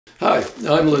Hi,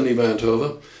 I'm Lindy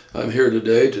Mantova. I'm here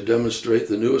today to demonstrate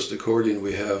the newest accordion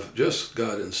we have just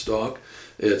got in stock.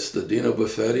 It's the Dino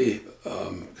Baffetti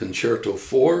Concerto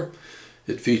 4.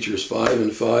 It features 5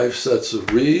 and 5 sets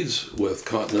of reeds with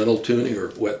continental tuning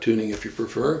or wet tuning if you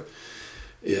prefer.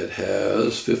 It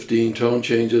has 15 tone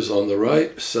changes on the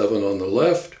right, 7 on the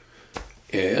left,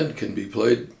 and can be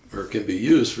played or can be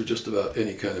used for just about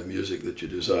any kind of music that you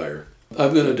desire.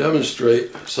 I'm going to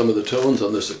demonstrate some of the tones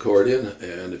on this accordion,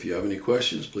 and if you have any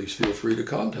questions, please feel free to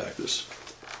contact us.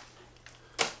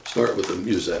 Start with the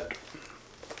musette.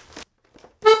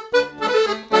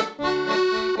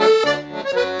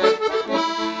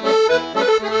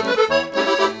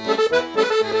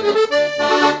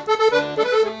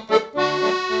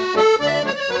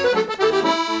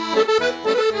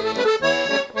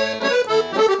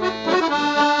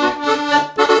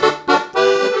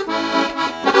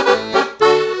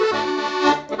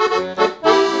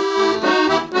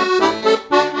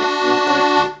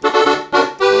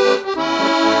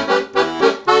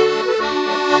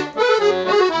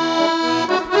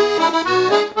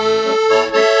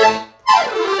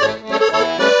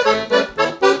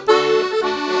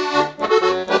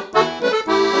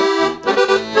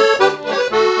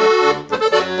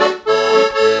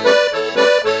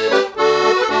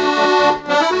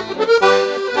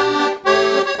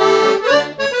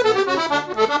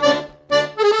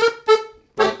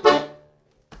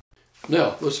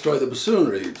 Now, let's try the bassoon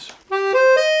reeds.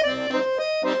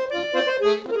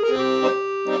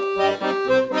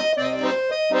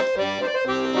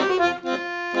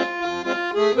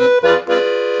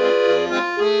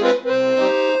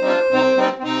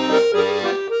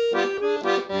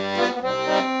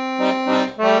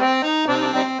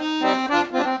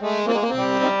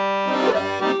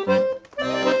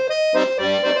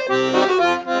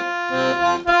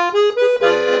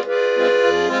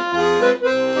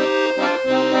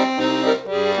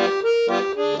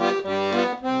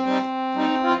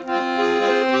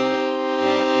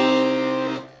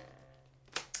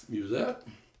 Use that.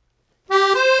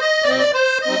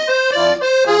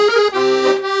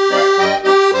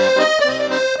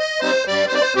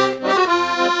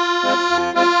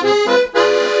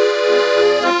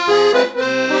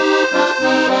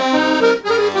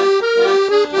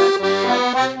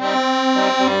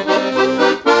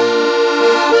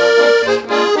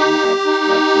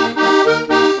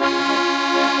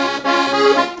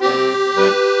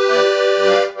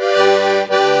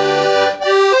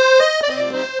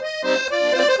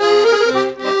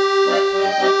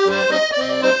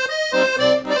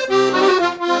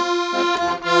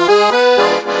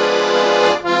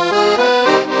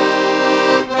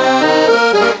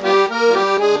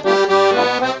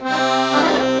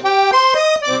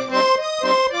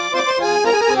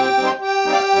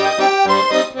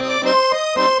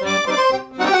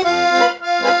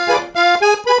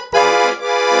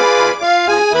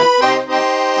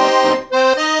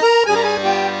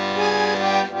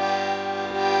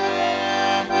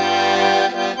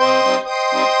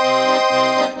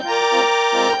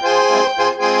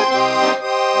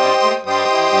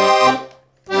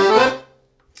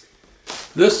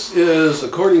 This is,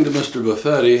 according to Mr.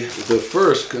 Baffetti, the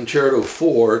first Concerto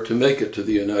 4 to make it to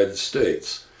the United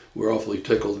States. We're awfully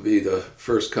tickled to be the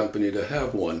first company to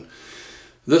have one.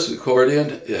 This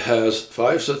accordion, it has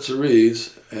 5 sets of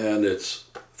reeds, and it's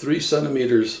 3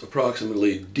 centimeters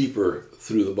approximately deeper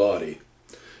through the body.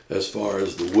 As far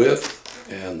as the width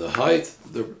and the height,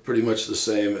 they're pretty much the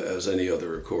same as any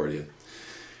other accordion.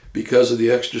 Because of the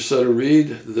extra set of reed,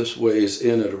 this weighs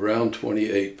in at around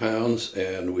 28 pounds,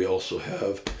 and we also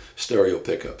have stereo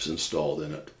pickups installed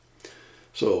in it.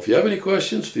 So if you have any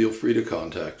questions, feel free to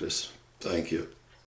contact us. Thank you.